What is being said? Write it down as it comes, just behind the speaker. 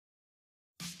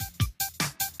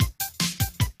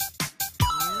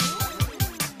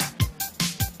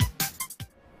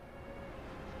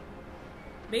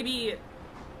Maybe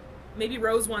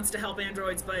Rose wants to help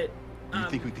androids, but... You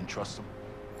think we can trust them?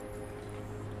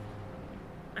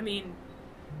 I mean...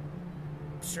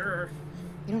 Sure.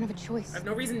 You don't have a choice. I have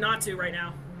no reason not to right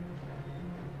now.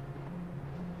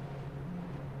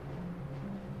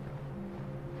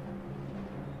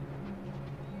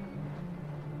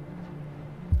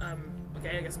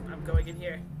 Okay, I guess I'm going in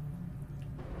here.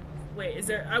 Wait, is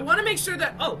there... I want to make sure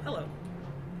that... Oh, hello.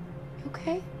 You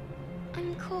okay?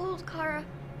 I'm cold, Kara.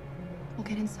 We'll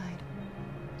get inside.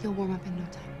 You'll warm up in no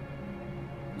time.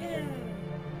 Yay.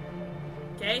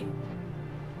 Okay.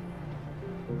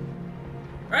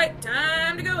 Alright,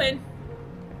 time to go in.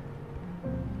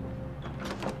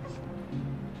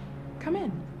 Come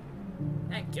in.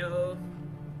 Thank you.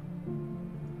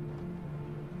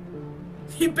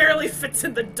 He barely fits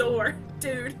in the door,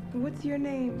 dude. What's your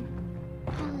name?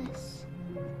 Alice.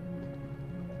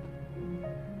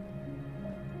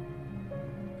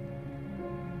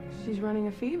 She's running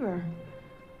a fever.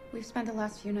 We've spent the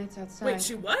last few nights outside. Wait,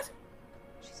 she what?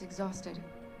 She's exhausted.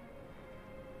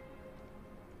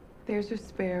 There's a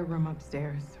spare room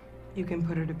upstairs. You can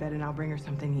put her to bed and I'll bring her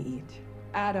something to eat.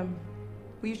 Adam,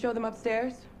 will you show them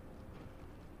upstairs?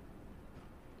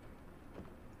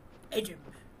 Agent.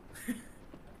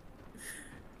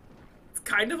 It's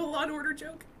kind of a Law & Order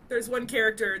joke. There's one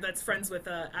character that's friends with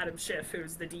Adam Schiff,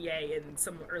 who's the DA in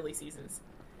some early seasons.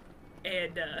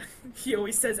 And he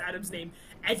always says Adam's name,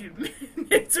 Adam.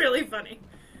 It's really funny.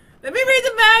 Let me read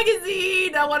the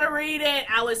magazine! I want to read it!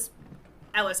 Alice,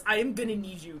 I am gonna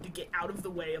need you to get out of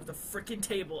the way of the frickin'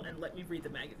 table and let me read the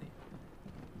magazine.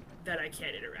 That I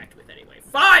can't interact with anyway.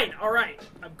 Fine! Alright,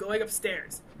 I'm going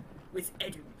upstairs with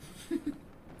Edu.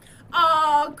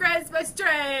 Oh, Christmas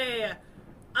tree!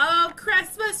 Oh,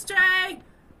 Christmas tree!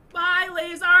 My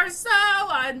leaves are so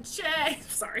unchanged.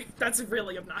 Sorry, that's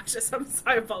really obnoxious.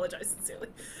 I apologize sincerely.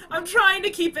 I'm trying to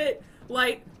keep it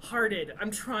light-hearted.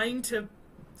 I'm trying to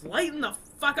lighten the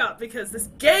fuck up because this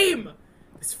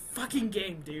fucking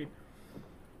game, dude,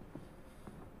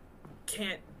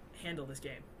 can't handle this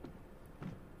game.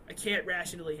 I can't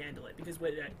rationally handle it because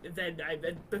then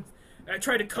I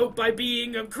try to cope by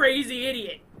being a crazy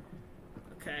idiot.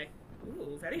 Okay.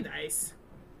 Ooh, very nice.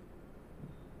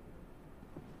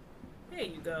 There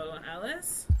you go,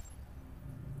 Alice.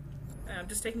 I'm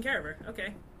just taking care of her.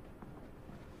 Okay.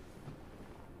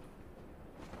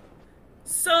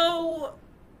 So,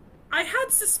 I had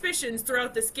suspicions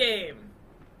throughout this game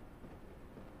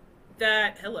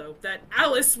that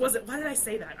Alice wasn't... Why did I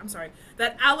say that? I'm sorry.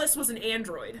 That Alice was an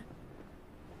android.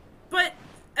 But,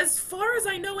 as far as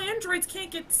I know, androids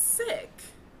can't get sick.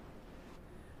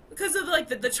 Because of,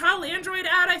 the child android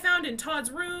ad I found in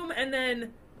Todd's room, and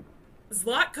then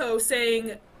Zlatko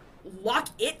saying, lock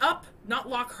it up, not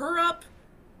lock her up.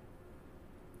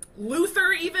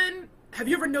 Luther, even. Have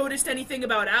you ever noticed anything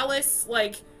about Alice?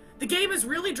 The game is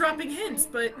really dropping hints,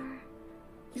 but...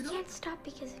 You can't stop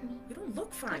because of me. You don't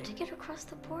look fine. Got to get across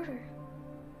the border.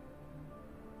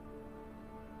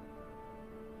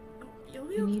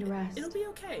 You need rest. It'll be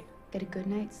okay. Get a good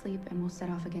night's sleep and we'll set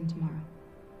off again tomorrow.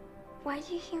 Why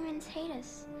do humans hate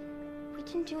us? We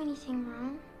didn't do anything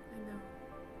wrong.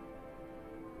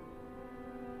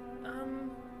 I know.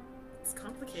 It's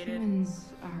complicated. Humans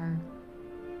are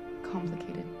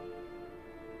complicated.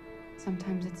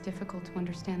 Sometimes it's difficult to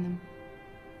understand them.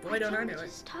 Boy, don't I know it.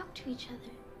 Just talk to each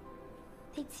other.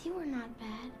 They'd see we're not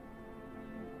bad.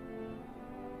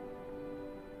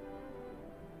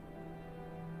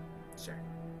 Sure.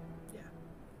 Yeah.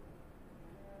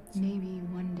 Maybe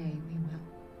one day we will.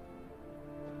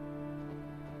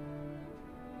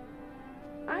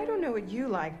 I don't know what you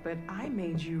like, but I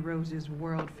made you Rose's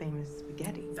world-famous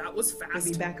spaghetti. That was fast.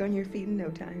 You'll be back on your feet in no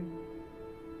time.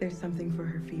 There's something for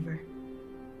her fever.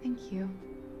 Thank you.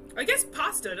 I guess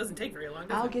pasta doesn't take very long,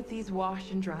 does I'll it? get these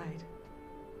washed and dried.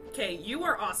 Okay, you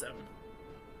are awesome.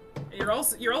 You're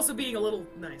also being a little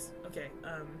nice. Okay,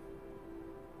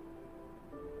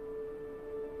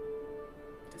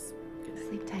 just good night.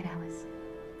 Sleep tight, Alice.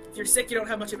 If you're sick, you don't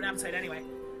have much of an appetite anyway.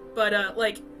 But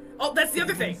oh, that's the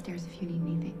other thing. Downstairs if you need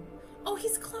anything. Oh,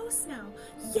 he's close now.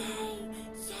 Yay!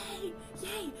 Yay!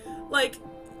 Yay!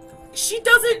 She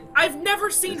doesn't... I've never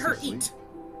seen her eat.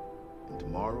 And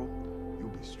tomorrow, you'll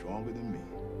be stronger than me.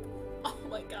 Oh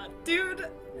my god. Dude,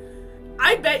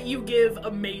 I bet you give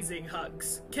amazing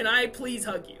hugs. Can I please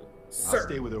hug you, sir? I'll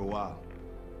stay with her a while.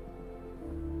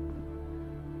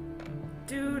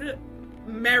 Dude,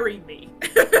 marry me.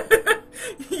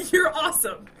 You're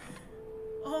awesome.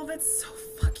 Oh, that's so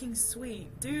fucking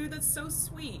sweet. Dude, that's so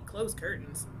sweet. Close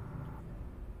curtains.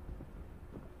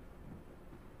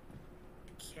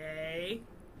 Okay.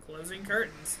 Closing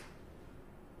curtains.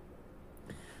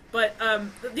 But,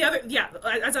 the other, yeah,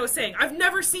 as I was saying, I've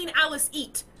never seen Alice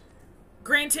eat.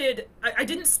 Granted, I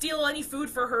didn't steal any food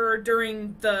for her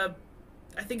during the,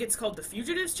 I think it's called the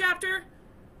Fugitives chapter.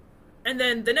 And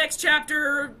then the next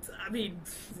chapter, I mean,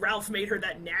 Ralph made her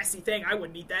that nasty thing. I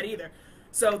wouldn't eat that either.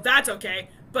 So that's okay.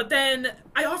 But then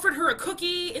I offered her a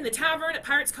cookie in the tavern at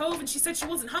Pirate's Cove, and she said she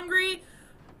wasn't hungry.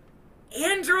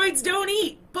 Androids don't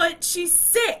eat, but she's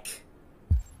sick.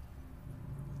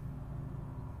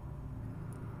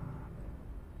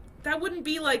 That wouldn't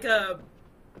be like a...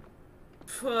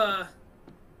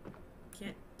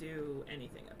 can't do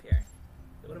anything up here.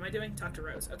 What am I doing? Talk to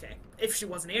Rose. Okay. If she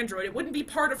was an android, it wouldn't be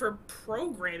part of her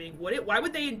programming, would it? Why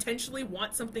would they intentionally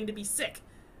want something to be sick?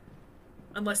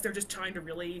 Unless they're just trying to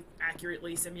really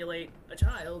accurately simulate a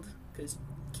child. Because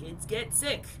kids get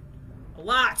sick. A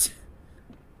lot.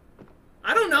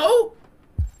 I don't know!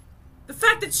 The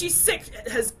fact that she's sick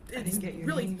is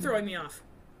really throwing me off.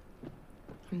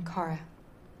 I'm Kara.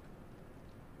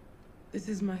 This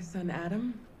is my son,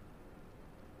 Adam.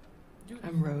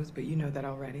 I'm Rose, but you know that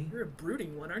already. You're a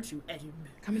brooding one, aren't you, Eddie?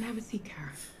 Come and have a seat,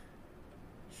 Kara.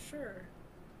 Sure.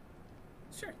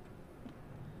 Sure.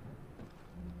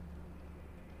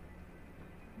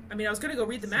 I mean, I was gonna go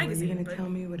read the magazine, Are you gonna tell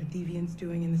me what a deviant's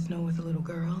doing in the snow with a little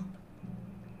girl?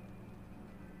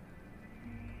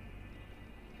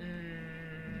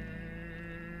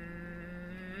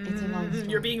 It's a long story.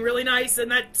 You're being really nice, and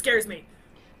that scares me.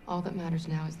 All that matters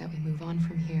now is that we move on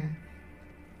from here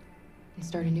and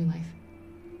start a new life.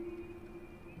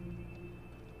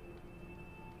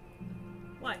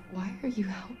 Why? Why are you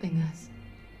helping us?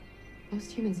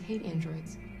 Most humans hate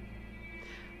androids.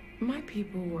 My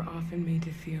people were often made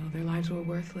to feel their lives were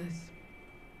worthless.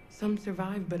 Some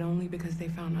survived, but only because they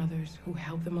found others who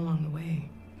helped them along the way.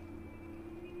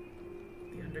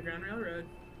 The Underground Railroad.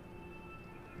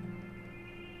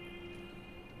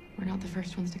 We're not the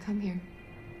first ones to come here.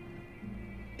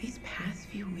 These past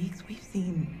few weeks, we've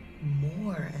seen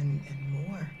more and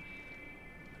more.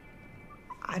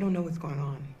 I don't know what's going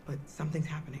on, but something's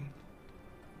happening.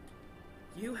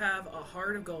 You have a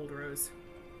heart of gold, Rose.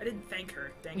 I didn't thank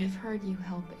her, dang it. We've heard you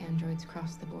help androids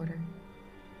cross the border.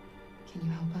 Can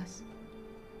you help us?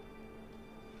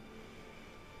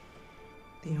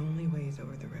 The only way is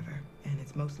over the river, and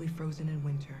it's mostly frozen in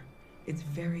winter. It's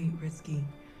very risky.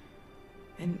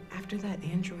 And after that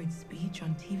android speech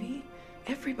on TV,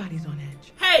 everybody's on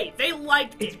edge. Hey, they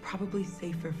liked it! It's probably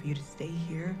safer for you to stay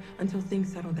here until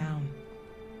things settle down.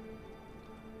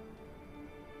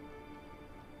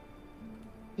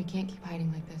 We can't keep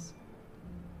hiding like this.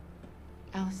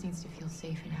 Alice needs to feel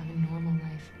safe and have a normal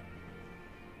life.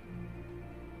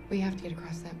 We have to get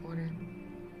across that border.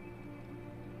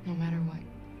 No matter what.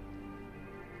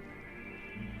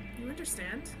 You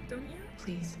understand, don't you?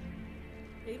 Please.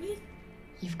 Maybe?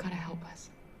 You've got to help us.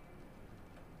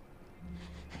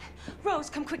 Rose,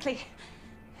 come quickly.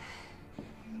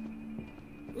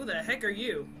 Who the heck are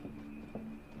you?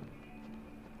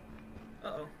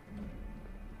 Uh-oh.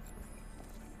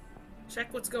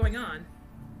 Check what's going on.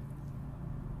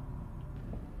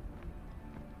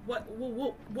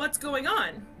 What's going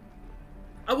on?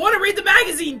 I want to read the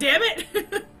magazine, damn it!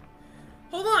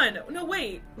 Hold on. No,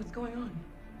 wait. What's going on?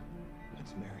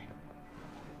 It's Mary.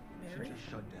 Mary? She just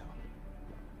shut down.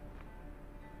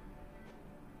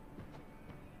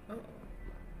 Uh-oh.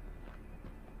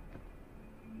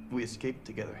 We escaped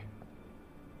together.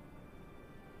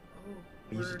 Oh,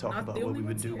 We used to we're talk not about the what only we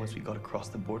would ones do here. once we got across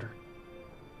the border.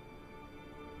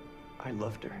 I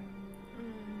loved her.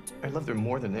 I loved her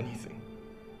more than anything.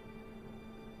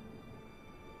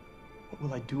 What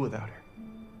will I do without her?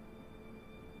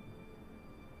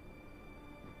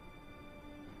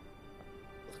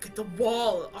 Look at the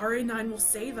wall. RA9 will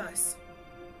save us.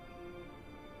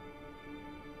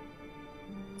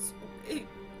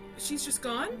 She's just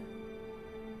gone?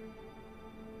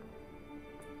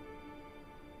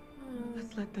 Oh.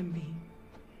 Let's let them be.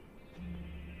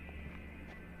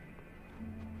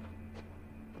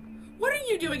 What are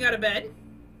you doing out of bed?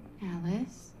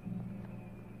 Alice?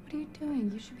 What are you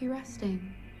doing? You should be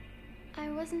resting.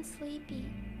 I wasn't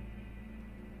sleepy.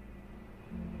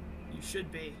 You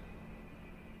should be.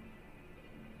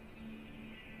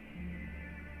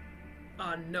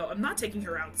 No, I'm not taking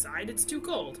her outside. It's too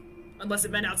cold. Unless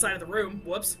it meant outside of the room.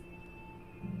 Whoops.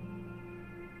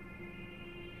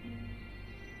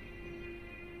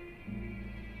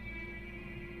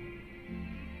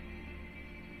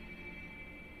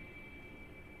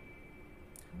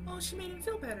 Oh, she made him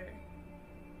feel better.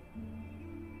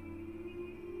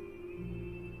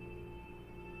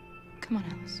 Come on,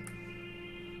 Alice.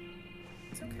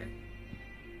 It's okay.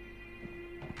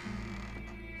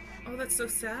 Oh, that's so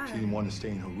She sad. didn't want to stay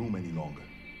in her room any longer.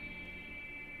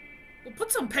 Well,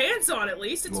 put some pants on at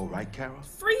least. It's You all right, Kara?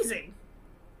 freezing.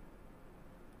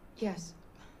 Yes.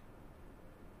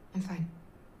 I'm fine.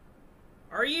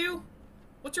 Are you?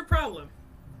 What's your problem?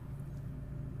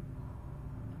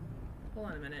 Hold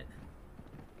on a minute.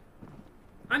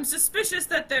 I'm suspicious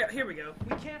that they're... Here we go.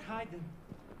 We can't hide them.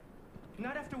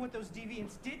 Not after what those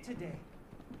deviants did today.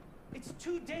 It's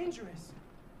too dangerous.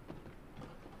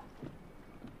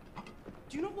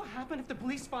 Do you know what happened if the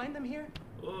police find them here?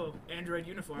 Oh, android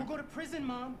uniform. We'll go to prison,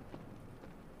 Mom.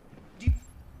 You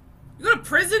go to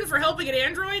prison for helping an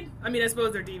android? I mean, I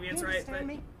suppose they're deviants, You right? understand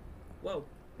me? Whoa.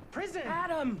 Prison!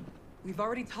 Adam! We've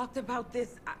already talked about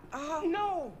this.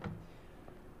 No!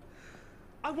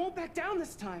 I won't back down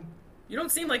this time. You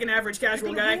don't seem like an average casual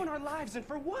You're gonna guy. ruin our lives, and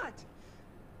for what?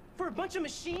 For a bunch of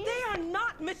machines? They are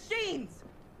not machines!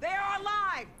 They are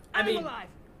alive! I mean, I'm alive.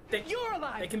 they- You're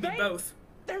alive. They can be both.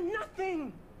 They're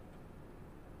nothing.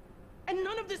 And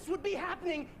none of this would be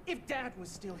happening if Dad was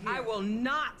still here. I will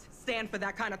not stand for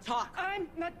that kind of talk. I'm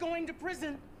not going to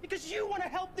prison because you want to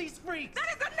help these freaks. That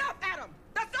is enough, Adam!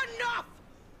 That's enough!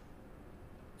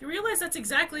 Do you realize that's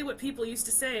exactly what people used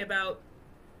to say about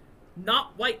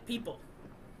not white people?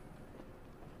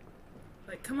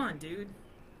 Like, come on, dude.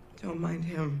 Don't mind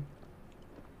him.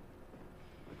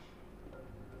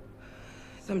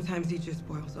 Sometimes he just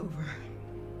boils over.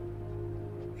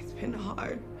 It's been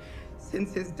hard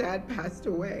since his dad passed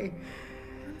away.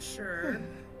 I'm sure.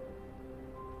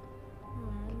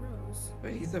 Oh, Rose.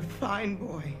 But he's a fine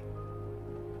boy.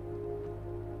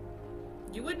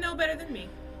 You would know better than me.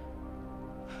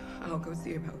 I'll go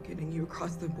see about getting you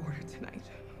across the border tonight,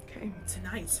 okay?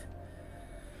 Tonight.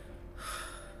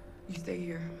 You stay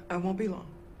here. I won't be long.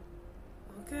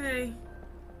 Okay.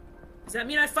 Does that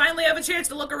mean I finally have a chance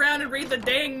to look around and read the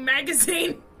dang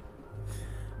magazine?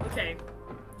 Okay.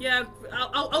 Yeah,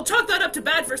 I'll chalk that up to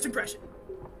bad first impression.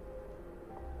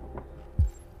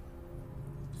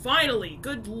 Finally,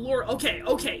 good lord.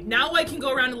 Okay, now I can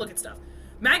go around and look at stuff.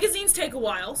 Magazines take a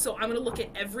while, so I'm gonna look at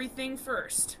everything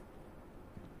first.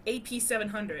 AP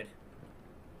 700.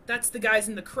 That's the guys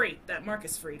in the crate that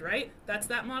Marcus freed, right? That's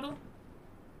that model?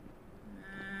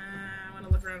 I wanna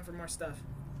look around for more stuff.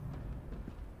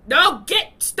 No,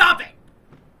 stop it!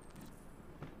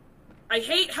 I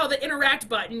hate how the interact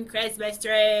button, Christmas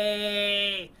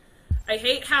tree! I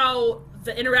hate how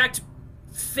the interact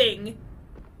thing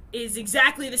is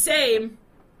exactly the same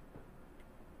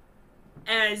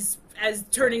as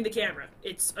turning the camera.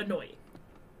 It's annoying.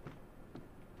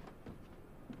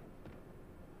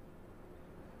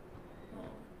 Oh.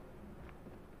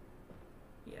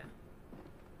 Yeah.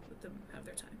 Let them have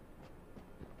their time.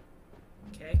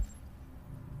 Okay.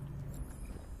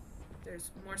 There's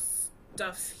more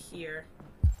stuff here.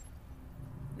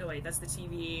 No, wait, that's the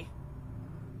TV.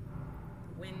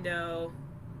 Window.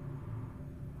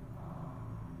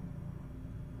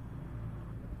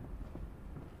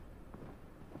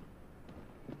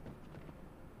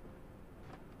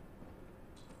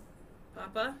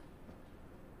 Papa?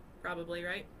 Probably,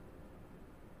 right?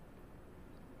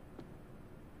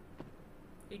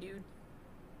 Hey, dude.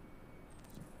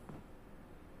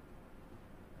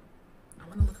 I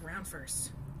want to look around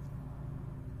first.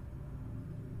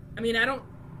 I mean, I don't...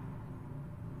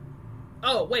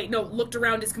 Oh, wait, no, looked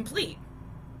around is complete.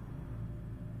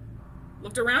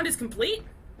 Looked around is complete?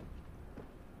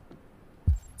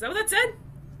 Is that what that said?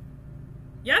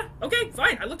 Yeah? Okay,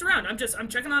 fine. I looked around. I'm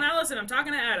checking on Alice and I'm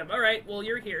talking to Adam. Alright, well,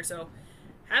 you're here, so...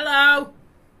 Hello!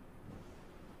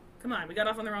 Come on, we got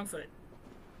off on the wrong foot.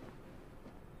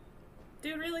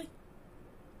 Dude, really?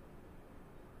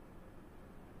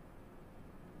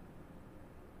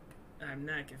 I'm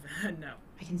not gonna... No.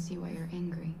 I can see why you're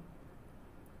angry.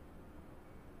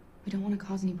 We don't want to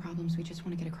cause any problems. We just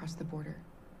want to get across the border.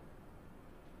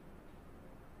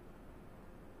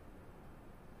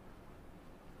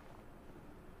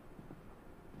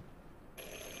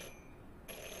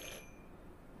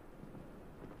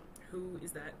 Who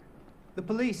is that? The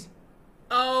police.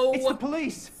 Oh, It's the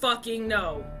police. fucking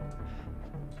no.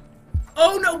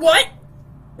 Oh no, what?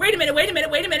 Wait a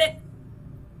minute.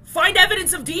 Find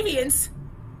evidence of deviance.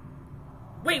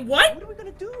 Wait, what? What are we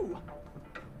gonna do?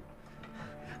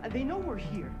 They know we're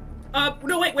here.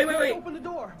 No, wait. Open the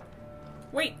door.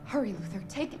 Wait. Hurry, Luther.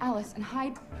 Take Alice and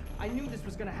hide. I knew this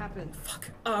was gonna happen. Fuck.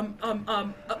 I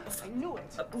knew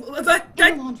it. In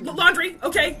the laundry room. Laundry,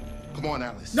 okay. Come on,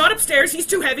 Alice. Not upstairs, he's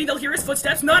too heavy, they'll hear his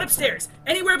footsteps. Not upstairs.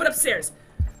 Anywhere but upstairs.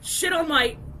 Shit on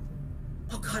my...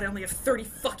 Oh god, I only have 30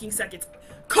 fucking seconds.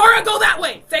 Kara, go that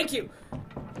way! Thank you.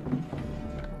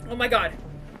 Oh my god.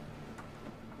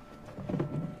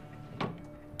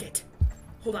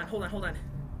 Hold on, hold on, hold on.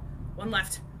 One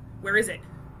left. Where is it?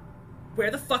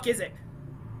 Where the fuck is it?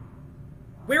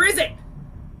 Where is it?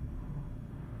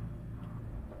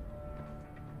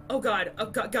 Oh god,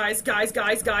 guys.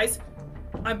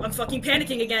 I'm fucking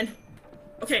panicking again.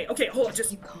 Okay, hold on, just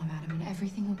keep calm, Adam, and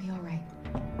everything will be alright.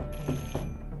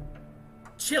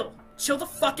 Chill the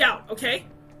fuck out, okay?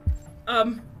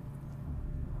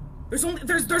 There's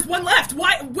one left.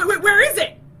 Why? Where is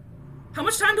it? How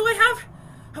much time do I have?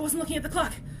 I wasn't looking at the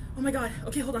clock. Oh my god.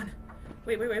 Okay, hold on.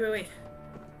 Wait.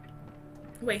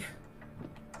 Wait.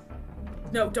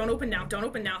 No, don't open now. Don't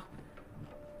open now.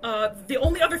 The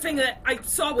only other thing that I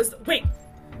saw was... Wait.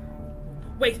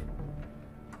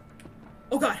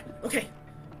 Oh god. Okay.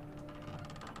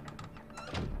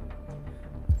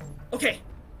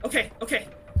 Okay.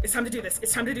 It's time to do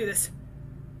this.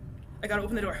 I gotta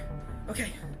open the door.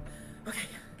 Okay.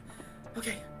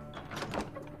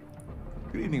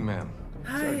 Good evening, ma'am.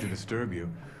 Hi. Sorry to disturb you.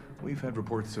 We've had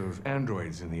reports of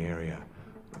androids in the area.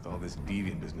 With all this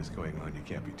deviant business going on, you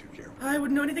can't be too careful. I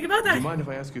wouldn't know anything about that. Do you mind if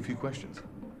I ask you a few questions?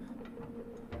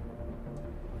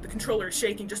 The controller is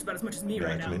shaking just about as much as me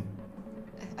right now.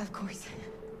 Of course.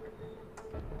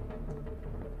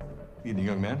 Evening,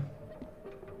 young man.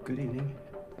 Good evening.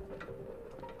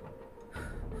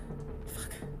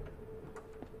 Fuck.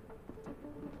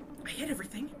 I hit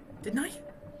everything, didn't I?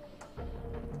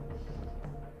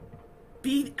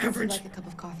 Be average. Would you like a cup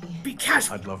of coffee? Be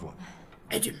casual. I'd love one.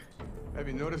 Edging. Have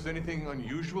you noticed anything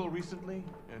unusual recently?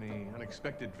 Any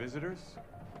unexpected visitors?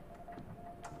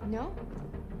 No,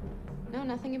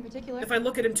 nothing in particular. If I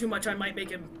look at him too much, I might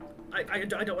make him... I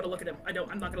don't want to look at him.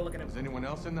 I'm not gonna look at him. Is anyone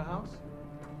else in the house?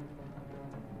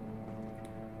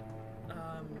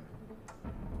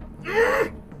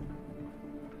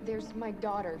 There's my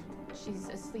daughter. She's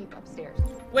asleep upstairs.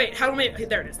 Wait, how do I...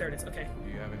 There it is, okay. Do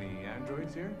you have any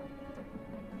androids here?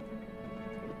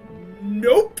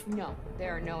 Nope! No,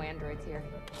 there are no androids here.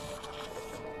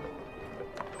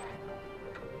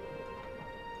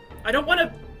 I don't want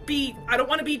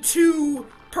to be too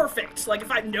perfect. Like,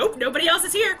 if nope, nobody else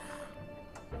is here.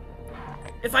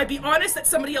 If I be honest that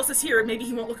somebody else is here, maybe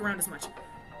he won't look around as much.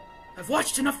 I've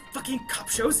watched enough fucking cop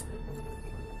shows.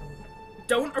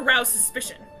 Don't arouse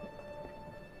suspicion.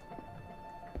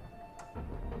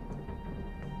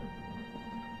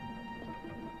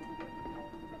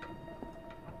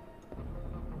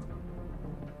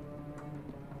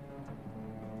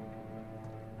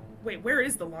 Wait, where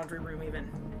is the laundry room even?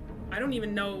 I don't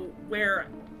even know where...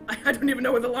 I don't even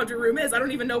know where the laundry room is. I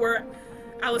don't even know where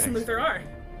Alice and Luther are.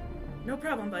 No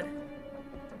problem, bud.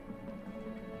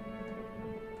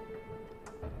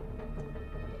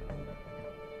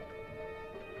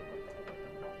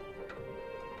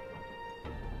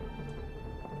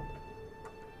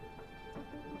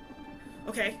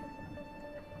 Okay.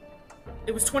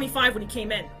 It was 25 when he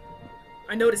came in.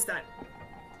 I noticed that.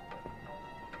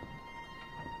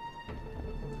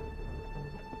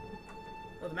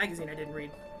 Oh, the magazine I didn't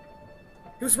read.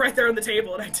 It was right there on the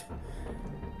table, and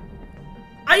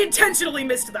I intentionally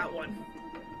missed that one.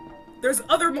 There's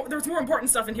more important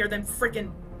stuff in here than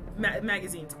frickin'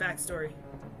 magazines. Backstory.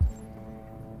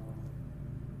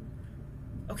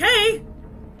 Okay.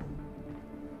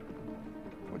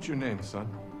 What's your name, son?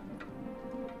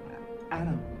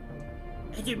 Adam.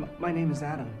 My name is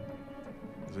Adam.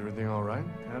 Is everything all right,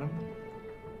 Adam?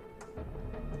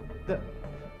 The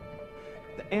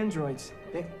androids,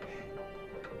 they...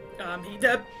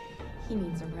 He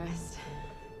needs a rest.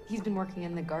 He's been working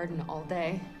in the garden all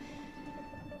day.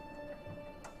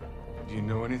 Do you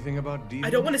know anything about deviants? I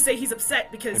don't want to say he's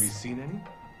upset because... Have you seen any?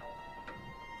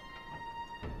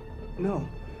 No.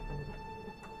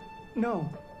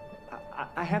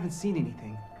 I haven't seen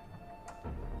anything.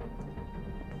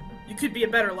 You could be a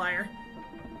better liar.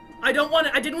 I didn't want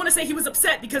to say he was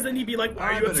upset because then he'd be like, why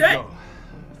are you better upset? Go.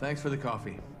 Thanks for the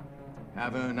coffee.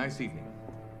 Have a nice evening.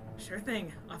 Sure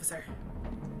thing, officer.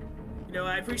 You know,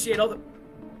 I appreciate all the...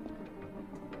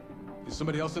 Is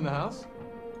somebody else in the house?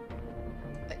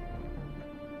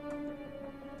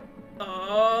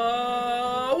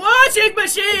 Washing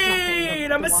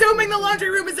machine! I'm assuming the laundry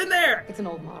room is in there! It's an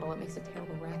old model. It makes a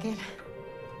terrible racket.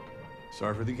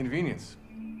 Sorry for the inconvenience.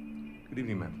 Good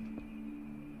evening, ma'am.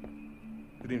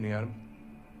 Good evening, Adam.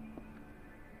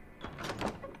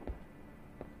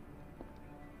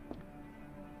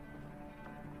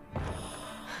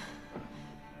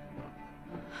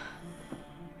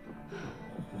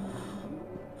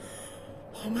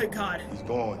 Oh my god. He's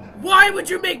gone. Why would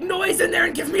you make noise in there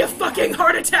and give me a fucking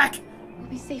heart attack? We'll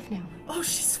be safe now. Oh,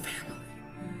 she's family.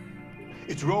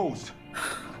 It's Rose.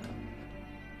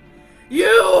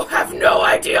 You have no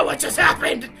idea what just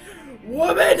happened,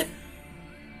 woman!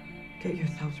 Get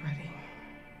yourselves ready.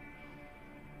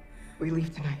 We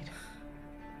leave tonight.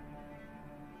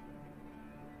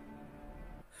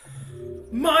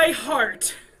 My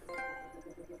heart.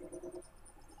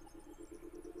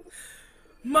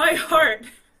 My heart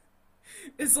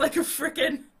is like a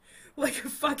fucking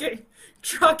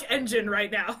truck engine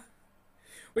right now.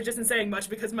 Which isn't saying much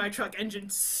because my truck engine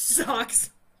sucks.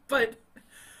 But,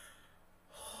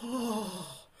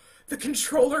 oh, the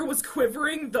controller was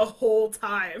quivering the whole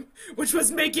time, which was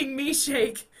making me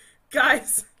shake.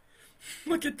 Guys,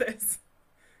 look at this.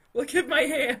 Look at my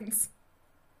hands.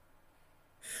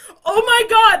 Oh my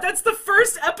god, that's the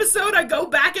first episode I go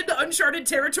back into uncharted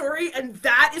territory, and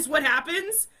that is what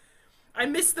happens? I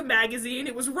missed the magazine,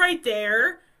 it was right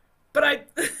there, but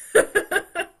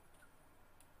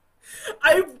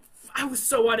I was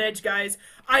so on edge, guys.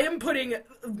 I am putting...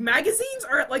 Magazines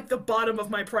are at, like, the bottom of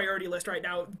my priority list right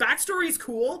now. Backstory's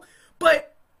cool,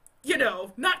 but, you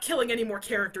know, not killing any more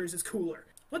characters is cooler.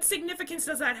 What significance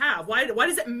does that have? Why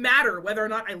does it matter whether or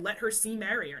not I let her see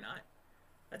Mary or not?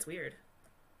 That's weird.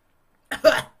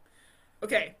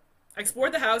 Okay, I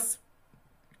explored the house.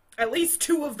 At least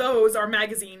 2 of those are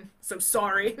magazine, so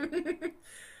sorry.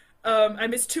 I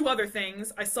missed 2 other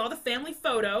things. I saw the family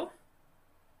photo.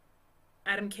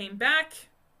 Adam came back.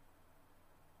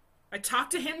 I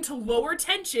talked to him to lower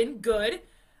tension. Good.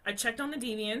 I checked on the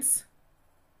deviants.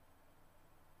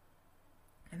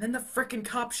 And then the frickin'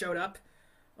 cop showed up.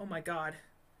 Oh my god.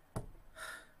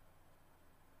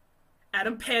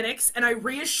 Adam panics, and I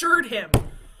reassured him.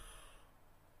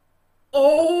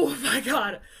 Oh my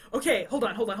god. Okay, hold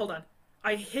on.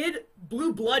 I hid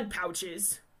blue blood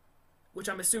pouches, which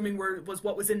I'm assuming was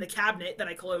what was in the cabinet that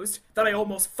I closed, that I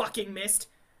almost fucking missed.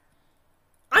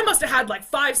 I must have had like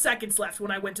 5 seconds left when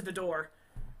I went to the door.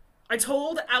 I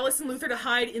told Alice and Luther to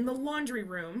hide in the laundry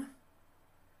room.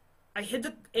 I hid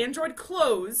the android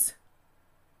clothes.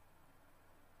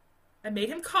 I made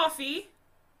him coffee.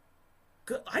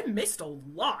 Good. I missed a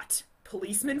lot.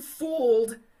 Policeman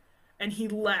fooled. And he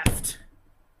left.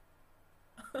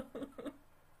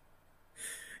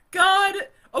 God.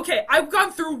 Okay, I've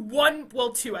gone through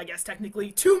 2, I guess,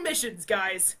 technically. 2 missions,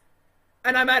 guys.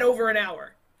 And I'm at over an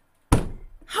hour.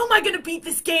 How am I gonna beat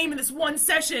this game in this one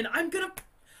session? I'm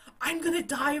gonna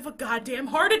die of a goddamn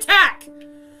heart attack!